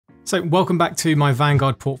So welcome back to my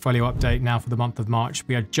Vanguard portfolio update now for the month of March.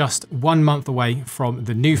 We are just 1 month away from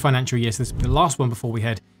the new financial year. So this is the last one before we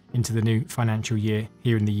head into the new financial year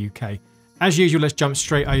here in the UK. As usual, let's jump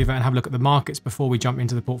straight over and have a look at the markets before we jump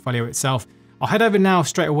into the portfolio itself. I'll head over now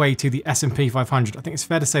straight away to the S&P 500. I think it's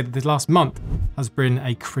fair to say that the last month has been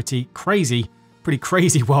a pretty crazy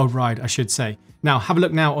wild ride, I should say. Now, have a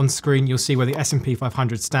look now on screen. You'll see where the S&P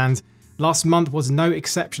 500 stands. Last month was no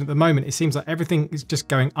exception. At the moment, it seems like everything is just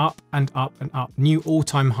going up and up and up. New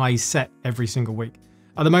all-time highs set every single week.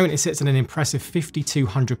 At the moment, it sits at an impressive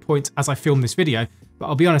 5,200 points as I film this video. But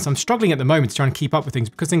I'll be honest, I'm struggling at the moment to try and keep up with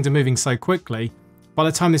things because things are moving so quickly. By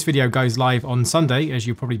the time this video goes live on Sunday, as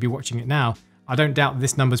you'll probably be watching it now, I don't doubt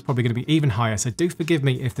this number is probably going to be even higher. So do forgive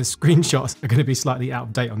me if the screenshots are going to be slightly out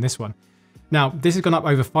of date on this one. Now, this has gone up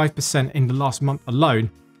over 5% in the last month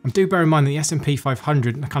alone. And do bear in mind that the S&P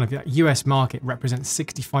 500 and the kind of US market represents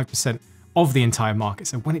 65% of the entire market.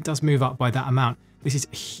 So when it does move up by that amount, this is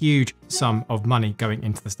a huge sum of money going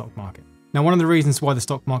into the stock market. Now, one of the reasons why the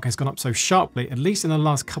stock market has gone up so sharply, at least in the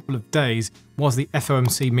last couple of days, was the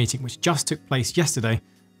FOMC meeting, which just took place yesterday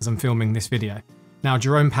as I'm filming this video. Now,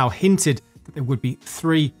 Jerome Powell hinted that there would be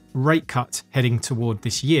 3 rate cuts heading toward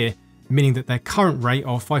this year, meaning that their current rate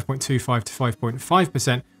of 5.25 to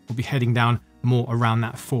 5.5% will be heading down more around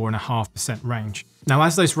that 4.5% range. Now,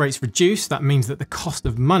 as those rates reduce, that means that the cost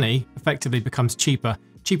of money effectively becomes cheaper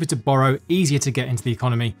to borrow, easier to get into the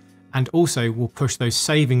economy, and also will push those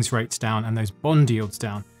savings rates down and those bond yields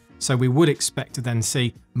down. So we would expect to then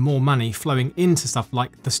see more money flowing into stuff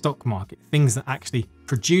like the stock market, things that actually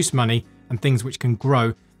produce money and things which can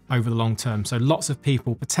grow over the long term. So lots of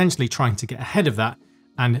people potentially trying to get ahead of that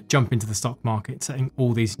and jump into the stock market, setting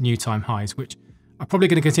all these new time highs, which are probably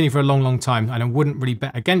going to continue for a long time, and I wouldn't really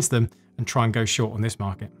bet against them and try and go short on this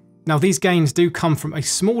market. Now, these gains do come from a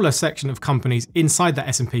smaller section of companies inside that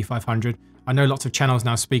S&P 500. I know lots of channels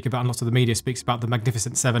now speak about, and lots of the media speaks about the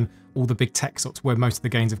Magnificent Seven, all the big tech stocks where most of the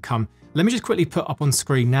gains have come. Let me just quickly put up on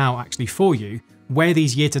screen now actually for you where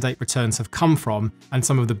these year-to-date returns have come from and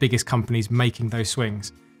some of the biggest companies making those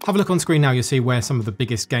swings. Have a look on screen now, you'll see where some of the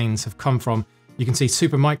biggest gains have come from. You can see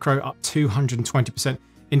Supermicro up 220%.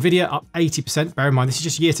 Nvidia up 80%, bear in mind this is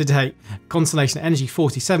just year to date. Constellation Energy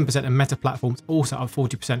 47% and Meta Platforms also up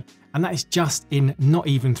 40%. And that is just in not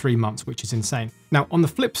even 3 months, which is insane. Now on the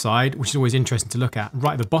flip side, which is always interesting to look at,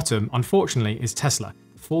 right at the bottom, unfortunately, is Tesla,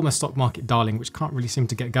 former stock market darling, which can't really seem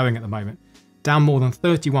to get going at the moment. Down more than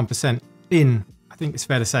 31% in, I think it's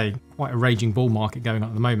fair to say, quite a raging bull market going on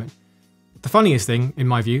at the moment. The funniest thing, in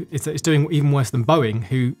my view, is that it's doing even worse than Boeing,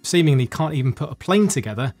 who seemingly can't even put a plane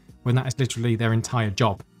together when that is literally their entire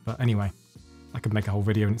job. But anyway, that could make a whole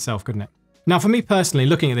video in itself, couldn't it? Now, for me personally,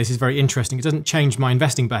 looking at this is very interesting. It doesn't change my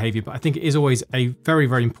investing behavior, but I think it is always a very,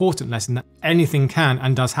 very important lesson that anything can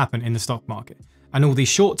and does happen in the stock market. And all these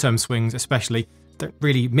short-term swings, especially, don't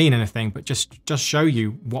really mean anything, but just show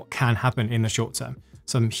you what can happen in the short term.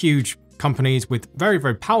 Some huge companies with very,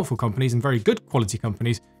 very powerful companies and very good quality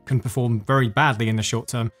companies can perform very badly in the short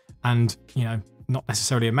term, and, you know, not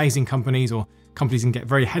necessarily amazing companies, or companies can get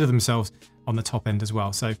very ahead of themselves on the top end as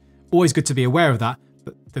well. So always good to be aware of that.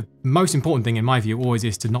 But the most important thing in my view always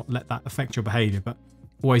is to not let that affect your behavior, but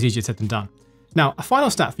always easier said than done. Now, a final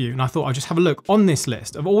stat for you, and I thought I'd just have a look on this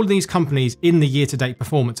list of all of these companies in the year-to-date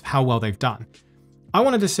performance of how well they've done. I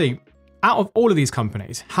wanted to see, out of all of these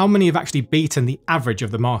companies, how many have actually beaten the average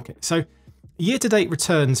of the market. So year-to-date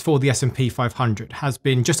returns for the S&P 500 has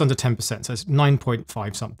been just under 10%, so it's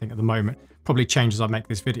 9.5 something at the moment. Probably change as I make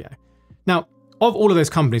this video. Now, of all of those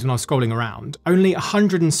companies, when I was scrolling around, only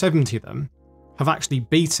 170 of them have actually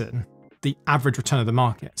beaten the average return of the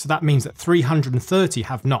market. So that means that 330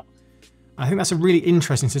 have not. I think that's a really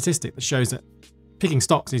interesting statistic that shows that picking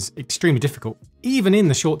stocks is extremely difficult, even in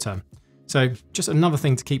the short term. So just another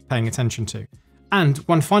thing to keep paying attention to. And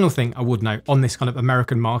one final thing I would note on this kind of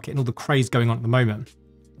American market and all the craze going on at the moment.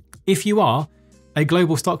 If you are a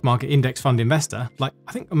global stock market index fund investor, like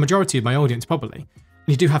I think a majority of my audience probably, and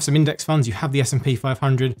you do have some index funds, you have the S&P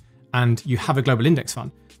 500 and you have a global index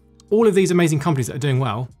fund, all of these amazing companies that are doing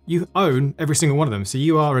well, you own every single one of them. So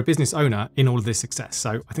you are a business owner in all of this success.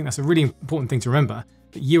 So I think that's a really important thing to remember,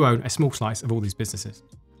 that you own a small slice of all these businesses.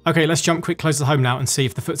 Okay, let's jump quick closer to home now and see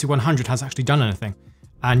if the FTSE 100 has actually done anything.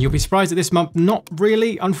 And you'll be surprised that this month, not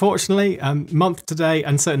really, unfortunately. Month to date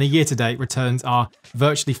and certainly year to date returns are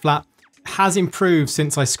virtually flat. It has improved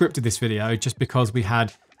since I scripted this video, just because we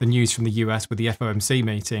had the news from the US with the FOMC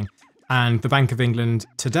meeting, and the Bank of England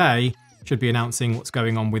today should be announcing what's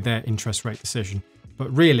going on with their interest rate decision.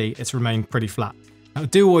 But really, it's remained pretty flat. Now,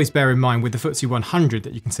 do always bear in mind with the FTSE 100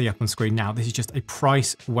 that you can see up on screen now, this is just a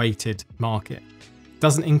price-weighted market.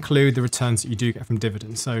 doesn't include the returns that you do get from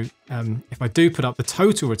dividends. So if I do put up the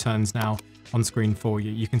total returns now on screen for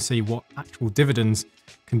you, you can see what actual dividends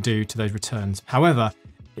can do to those returns. However,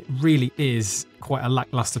 it really is quite a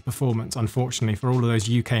lackluster performance, unfortunately, for all of those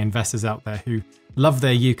UK investors out there who love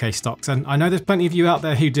their UK stocks. And I know there's plenty of you out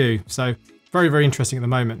there who do. So very, very interesting at the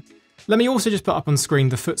moment. Let me also just put up on screen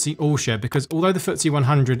the FTSE All-Share, because although the FTSE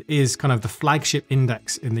 100 is kind of the flagship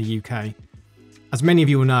index in the UK, as many of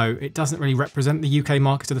you will know, it doesn't really represent the UK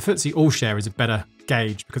market. So the FTSE All-Share is a better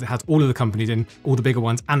gauge because it has all of the companies in, all the bigger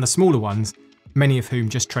ones and the smaller ones, many of whom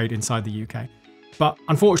just trade inside the UK. But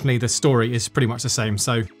unfortunately, the story is pretty much the same.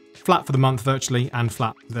 So flat for the month virtually, and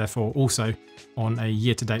flat, therefore, also on a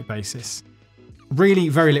year-to-date basis. Really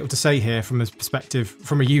very little to say here from a perspective,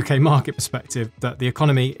 from a UK market perspective, that the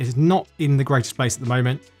economy is not in the greatest place at the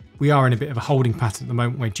moment. We are in a bit of a holding pattern at the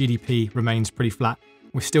moment where GDP remains pretty flat.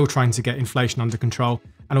 We're still trying to get inflation under control.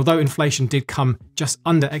 And although inflation did come just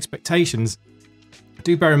under expectations,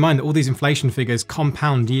 do bear in mind that all these inflation figures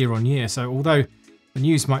compound year on year. So although the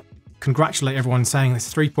news might congratulate everyone saying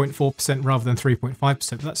it's 3.4% rather than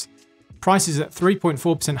 3.5%, that's prices at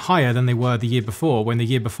 3.4% higher than they were the year before, when the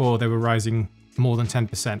year before they were rising more than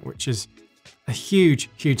 10%, which is a huge,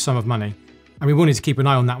 huge sum of money. And we wanted to keep an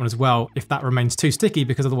eye on that one as well, if that remains too sticky,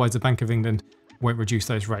 because otherwise the Bank of England won't reduce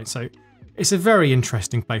those rates. So it's a very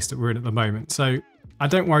interesting place that we're in at the moment. So I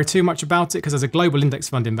don't worry too much about it, because as a global index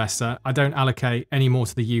fund investor, I don't allocate any more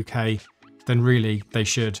to the UK than really they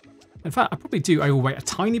should. In fact, I probably do overweight a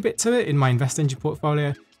tiny bit to it in my InvestEngine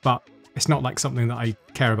portfolio, but it's not like something that I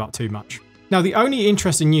care about too much. Now, the only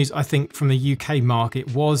interesting news, I think, from the UK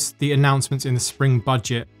market was the announcements in the spring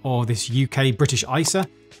budget of this UK British ISA.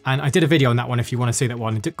 And I did a video on that one if you want to see that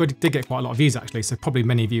one. It did get quite a lot of views, actually, so probably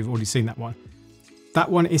many of you have already seen that one. That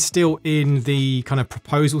one is still in the kind of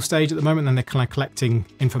proposal stage at the moment, and they're kind of collecting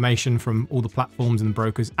information from all the platforms and the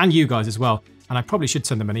brokers, and you guys as well. And I probably should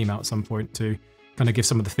send them an email at some point to kind of give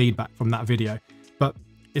some of the feedback from that video. But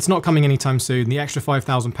it's not coming anytime soon. The extra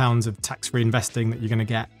 £5,000 of tax-free investing that you're going to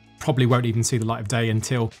get probably won't even see the light of day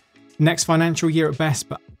until next financial year at best.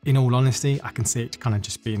 But in all honesty, I can see it kind of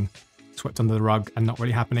just being swept under the rug and not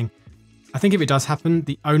really happening. I think if it does happen,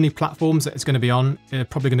 the only platforms that it's going to be on are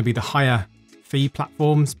probably going to be the higher fee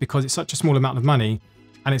platforms, because it's such a small amount of money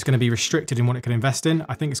and it's going to be restricted in what it can invest in.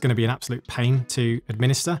 I think it's going to be an absolute pain to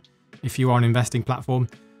administer if you are an investing platform.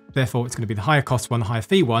 Therefore, it's going to be the higher cost one, the higher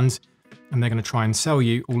fee ones, and they're going to try and sell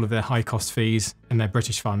you all of their high cost fees and their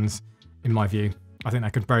British funds, in my view. I think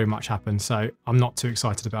that could very much happen. So I'm not too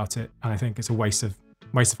excited about it. And I think it's a waste of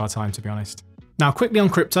our time, to be honest. Now, quickly on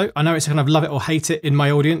crypto, I know it's kind of love it or hate it in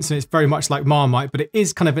my audience, and it's very much like Marmite, but it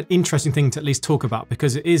is kind of an interesting thing to at least talk about,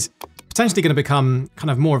 because it is potentially going to become kind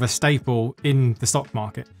of more of a staple in the stock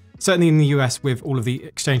market. Certainly in the US, with all of the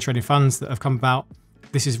exchange traded funds that have come about,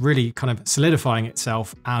 this is really kind of solidifying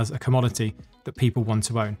itself as a commodity that people want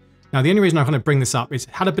to own. Now, the only reason I kind of bring this up is it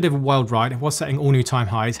had a bit of a wild ride. It was setting all new time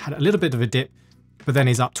highs, had a little bit of a dip, but then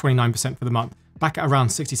is up 29% for the month, back at around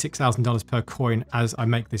 $66,000 per coin as I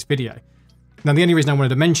make this video. Now, the only reason I wanted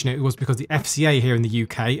to mention it was because the FCA here in the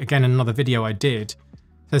UK, again, in another video I did,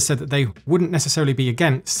 has said that they wouldn't necessarily be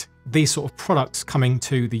against these sort of products coming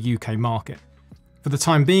to the UK market. For the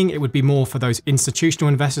time being, it would be more for those institutional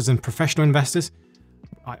investors and professional investors.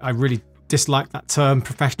 I really dislike that term,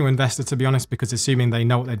 professional investor, to be honest, because assuming they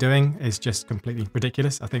know what they're doing is just completely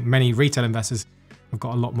ridiculous. I think many retail investors have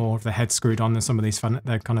got a lot more of their heads screwed on than some of these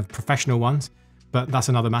they're kind of professional ones, but that's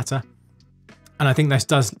another matter. And I think this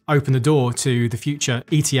does open the door to the future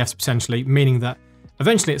ETFs potentially, meaning that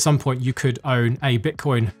eventually at some point you could own a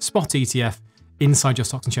Bitcoin spot ETF inside your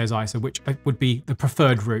stocks and shares ISA, which would be the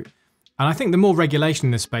preferred route. And I think the more regulation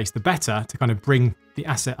in this space, the better, to kind of bring the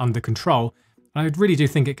asset under control. And I really do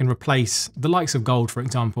think it can replace the likes of gold, for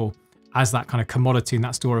example, as that kind of commodity and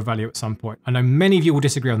that store of value at some point. I know many of you will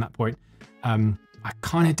disagree on that point. I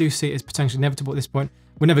kind of do see it as potentially inevitable at this point.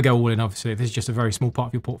 We'll never go all in, obviously. This is just a very small part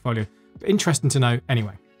of your portfolio, but interesting to know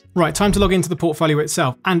anyway. Right, time to log into the portfolio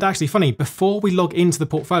itself. And actually, funny, before we log into the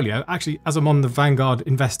portfolio, actually, as I'm on the Vanguard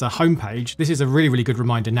Investor homepage, this is a really, really good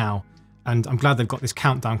reminder now. And I'm glad they've got this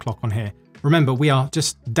countdown clock on here. Remember, we are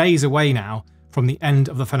just days away now from the end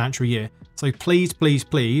of the financial year. So please, please,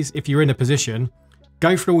 please, if you're in a position,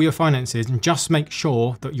 go through all your finances and just make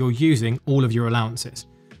sure that you're using all of your allowances.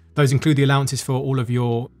 Those include the allowances for all of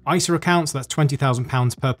your ISA accounts. So that's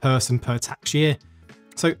 £20,000 per person per tax year.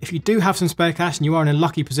 So if you do have some spare cash and you are in a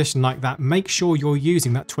lucky position like that, make sure you're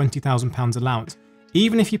using that £20,000 allowance.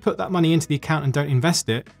 Even if you put that money into the account and don't invest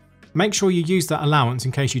it, make sure you use that allowance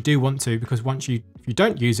in case you do want to, because if you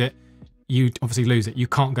don't use it, you obviously lose it. You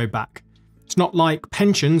can't go back. It's not like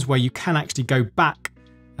pensions where you can actually go back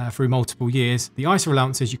through multiple years. The ISA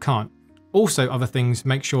allowances, you can't. Also, other things,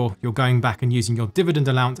 make sure you're going back and using your dividend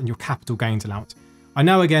allowance and your capital gains allowance. I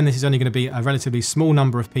know, again, this is only going to be a relatively small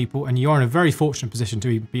number of people, and you are in a very fortunate position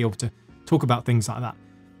to be able to talk about things like that.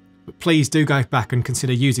 But please do go back and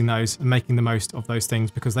consider using those and making the most of those things,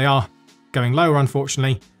 because they are going lower,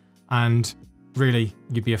 unfortunately, and really,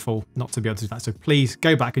 you'd be a fool not to be able to do that. So please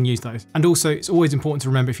go back and use those. And also, it's always important to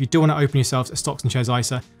remember, if you do want to open yourselves a stocks and shares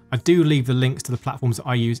ISA, I do leave the links to the platforms that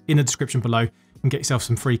I use in the description below, and get yourself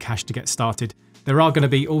some free cash to get started. There are going to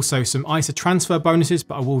be also some ISA transfer bonuses,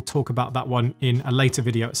 but I will talk about that one in a later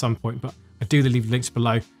video at some point. But I do leave links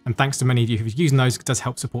below, and thanks to many of you who've using those, it does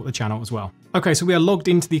help support the channel as well. Okay, so we are logged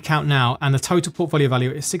into the account now, and the total portfolio value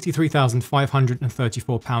is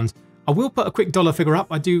 £63,534. I will put a quick dollar figure up.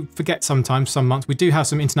 I do forget sometimes, some months. We do have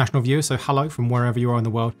some international viewers, so hello from wherever you are in the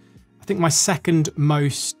world. I think my second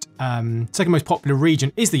most popular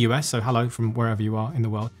region is the US, so hello from wherever you are in the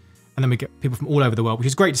world. And then we get people from all over the world, which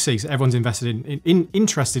is great to see. So everyone's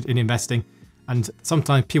interested in investing. And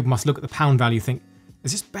sometimes people must look at the pound value and think,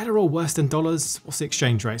 is this better or worse than dollars? What's the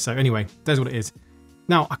exchange rate? So anyway, there's what it is.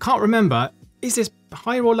 Now, I can't remember, is this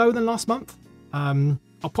higher or lower than last month?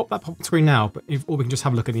 I'll pop that on screen now, or we can just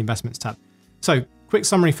have a look at the investments tab. So quick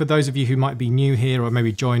summary for those of you who might be new here or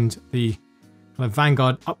maybe joined the kind of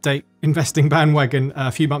Vanguard update investing bandwagon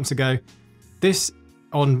a few months ago. This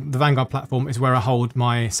on the Vanguard platform is where I hold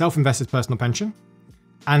my self-invested personal pension,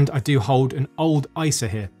 and I do hold an old ISA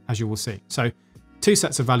here, as you will see. So two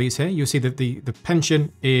sets of values here. You'll see that the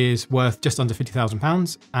pension is worth just under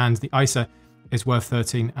 £50,000 and the ISA is worth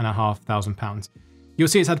 £13,500. You'll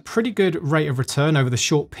see it's had a pretty good rate of return over the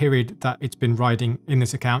short period that it's been riding in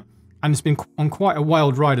this account, and it's been on quite a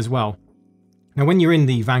wild ride as well. Now, when you're in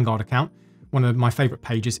the Vanguard account, one of my favorite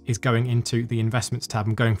pages is going into the investments tab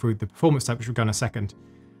and going through the performance tab, which we'll go in a second.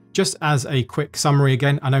 Just as a quick summary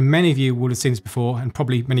again, I know many of you will have seen this before and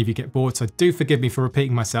probably many of you get bored, so do forgive me for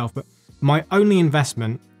repeating myself, but my only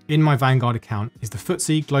investment in my Vanguard account is the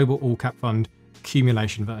FTSE Global All Cap Fund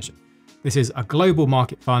accumulation version. This is a global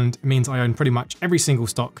market fund. It means I own pretty much every single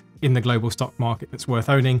stock in the global stock market that's worth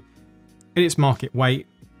owning. In its market weight,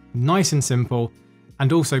 nice and simple.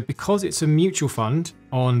 And also, because it's a mutual fund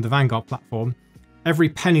on the Vanguard platform, every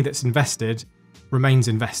penny that's invested remains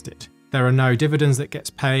invested. There are no dividends that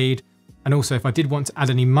gets paid. And also, if I did want to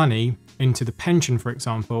add any money into the pension, for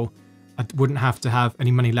example, I wouldn't have to have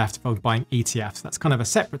any money left if I was buying ETFs. That's kind of a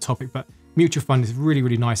separate topic, but mutual fund is really,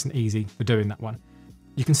 really nice and easy for doing that one.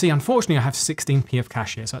 You can see, unfortunately, I have 16p of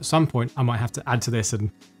cash here. So at some point, I might have to add to this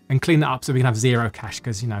and clean that up so we can have zero cash,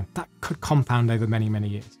 because, you know, that could compound over many, many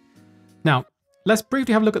years. Now, let's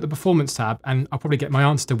briefly have a look at the performance tab, and I'll probably get my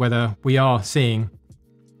answer to whether we are seeing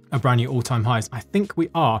a brand new all-time highs. I think we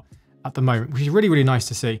are at the moment, which is really, really nice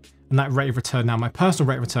to see. And that rate of return now, my personal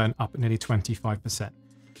rate of return up at nearly 25%.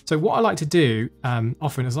 So what I like to do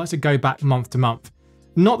often is I like to go back month to month.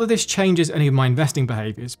 Not that this changes any of my investing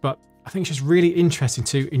behaviors, but I think it's just really interesting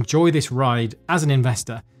to enjoy this ride as an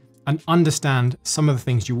investor and understand some of the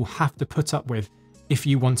things you will have to put up with if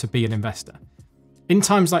you want to be an investor. In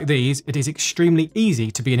times like these, it is extremely easy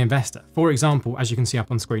to be an investor. For example, as you can see up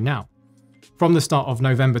on screen now, from the start of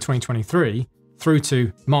November 2023 through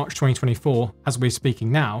to March 2024, as we're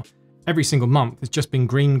speaking now, every single month has just been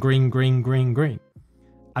green, green, green, green, green.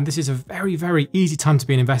 And this is a very, very easy time to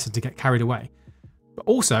be an investor, to get carried away. But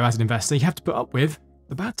also, as an investor, you have to put up with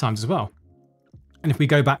the bad times as well. And if we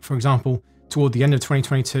go back, for example, toward the end of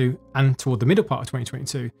 2022 and toward the middle part of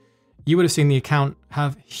 2022, you would have seen the account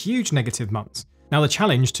have huge negative months. Now, the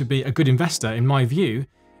challenge to be a good investor, in my view,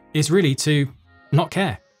 is really to not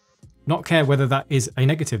care. Not care whether that is a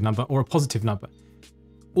negative number or a positive number.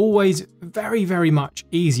 Always very, very much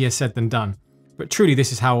easier said than done. But truly,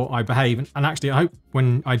 this is how I behave. And actually, I hope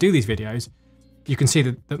when I do these videos, you can see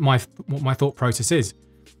that what my thought process is.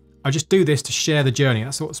 I just do this to share the journey.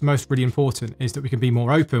 That's what's most really important, is that we can be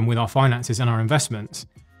more open with our finances and our investments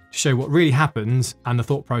to show what really happens and the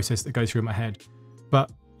thought process that goes through my head.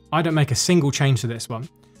 But I don't make a single change to this one.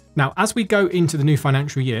 Now, as we go into the new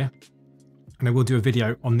financial year, and I will do a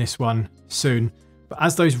video on this one soon, but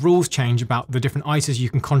as those rules change about the different ISAs you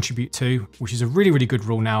can contribute to, which is a really, really good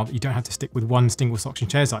rule now, that you don't have to stick with one single stocks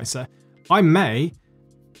and shares ISA, I may,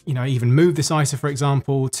 even move this ISA, for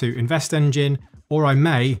example, to InvestEngine, or I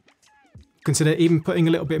may consider even putting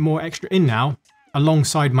a little bit more extra in now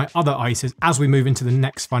alongside my other ISAs as we move into the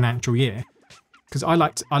next financial year. Because I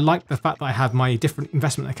like the fact that I have my different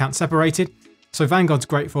investment accounts separated. So Vanguard's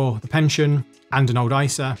great for the pension and an old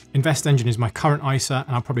ISA. InvestEngine is my current ISA,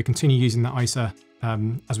 and I'll probably continue using that ISA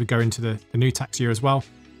as we go into the new tax year as well.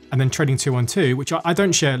 And then Trading 212, which I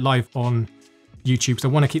don't share live on YouTube, so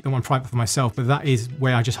I want to keep them on private for myself, but that is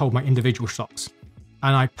where I just hold my individual stocks.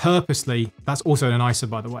 And I purposely, that's also in an ISA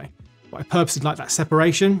by the way, but I purposely like that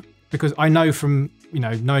separation because I know from,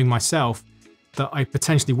 knowing myself that I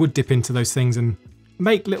potentially would dip into those things and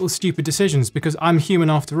make little stupid decisions because I'm human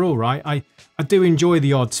after all, right? I do enjoy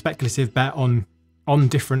the odd speculative bet on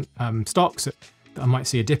different stocks that I might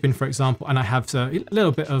see a dip in, for example, and I have a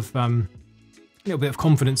little bit of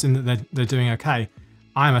confidence in that they're doing okay.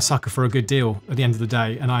 I am a sucker for a good deal at the end of the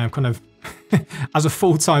day, and I am kind of, as a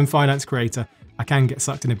full-time finance creator, I can get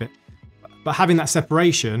sucked in a bit. But having that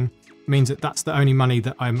separation means that that's the only money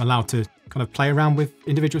that I'm allowed to kind of play around with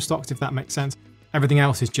individual stocks, if that makes sense. Everything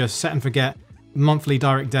else is just set and forget, monthly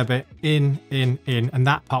direct debit, in, and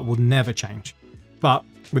that part will never change. But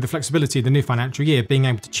with the flexibility of the new financial year, being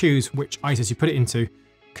able to choose which ISAs you put it into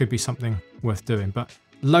could be something worth doing. But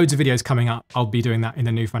loads of videos coming up. I'll be doing that in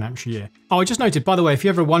the new financial year. Oh, I just noted, by the way, if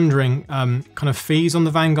you're ever wondering, kind of fees on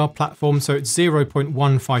the Vanguard platform, so it's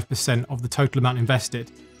 0.15% of the total amount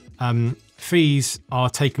invested. Fees are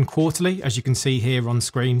taken quarterly, as you can see here on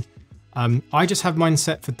screen. I just have mine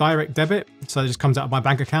set for direct debit, so it just comes out of my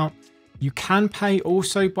bank account. You can pay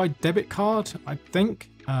also by debit card, I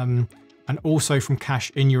think, and also from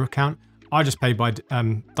cash in your account. I just pay by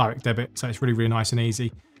direct debit, so it's really, really nice and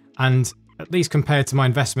easy. And at least compared to my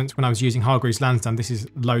investments when I was using Hargreaves Lansdown, this is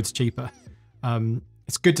loads cheaper.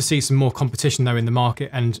 It's good to see some more competition though in the market,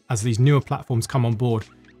 and as these newer platforms come on board,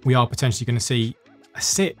 we are potentially going to see a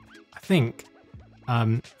SIP, I think,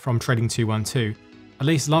 from Trading 212. At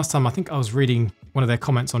least last time, I think I was reading one of their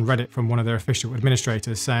comments on Reddit from one of their official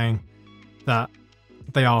administrators saying that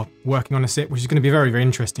they are working on a SIP, which is going to be very, very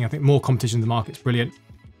interesting. I think more competition in the market is brilliant.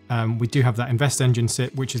 We do have that InvestEngine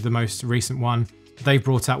SIP, which is the most recent one they've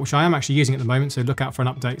brought out, which I am actually using at the moment, so look out for an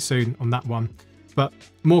update soon on that one. But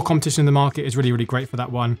more competition in the market is really, really great for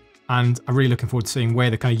that one, and I'm really looking forward to seeing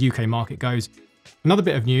where the kind of UK market goes. Another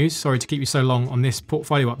bit of news, sorry to keep you so long on this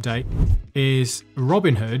portfolio update, is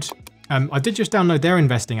Robinhood. I did just download their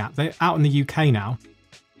investing app. They're out in the UK now.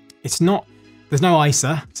 There's no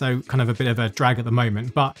ISA, so kind of a bit of a drag at the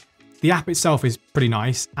moment, but the app itself is pretty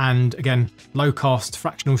nice. And again, low cost,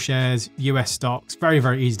 fractional shares, US stocks, very,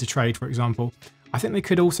 very easy to trade, for example. I think they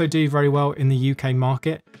could also do very well in the UK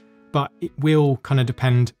market, but it will kind of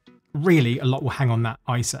depend, really, a lot will hang on that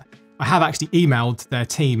ISA. I have actually emailed their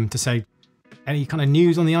team to say, any kind of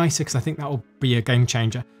news on the ISA, because I think that will be a game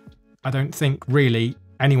changer. I don't think really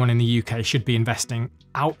anyone in the UK should be investing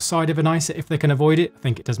outside of an ISA if they can avoid it. I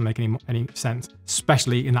think it doesn't make any sense,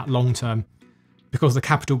 especially in that long term, because the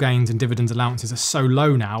capital gains and dividends allowances are so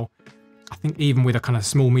low now. I think even with a kind of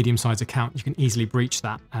small, medium-sized account, you can easily breach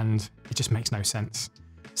that, and it just makes no sense.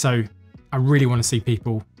 So I really want to see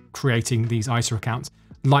people creating these ISA accounts.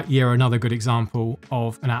 Lightyear, another good example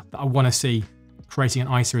of an app that I want to see creating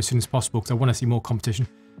an ISA as soon as possible, because I want to see more competition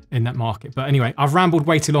in that market. But anyway, I've rambled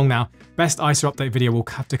way too long now. Best ISA update video will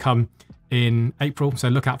have to come in April, so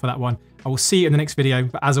look out for that one. I will see you in the next video,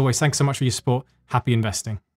 but as always, thanks so much for your support. Happy investing.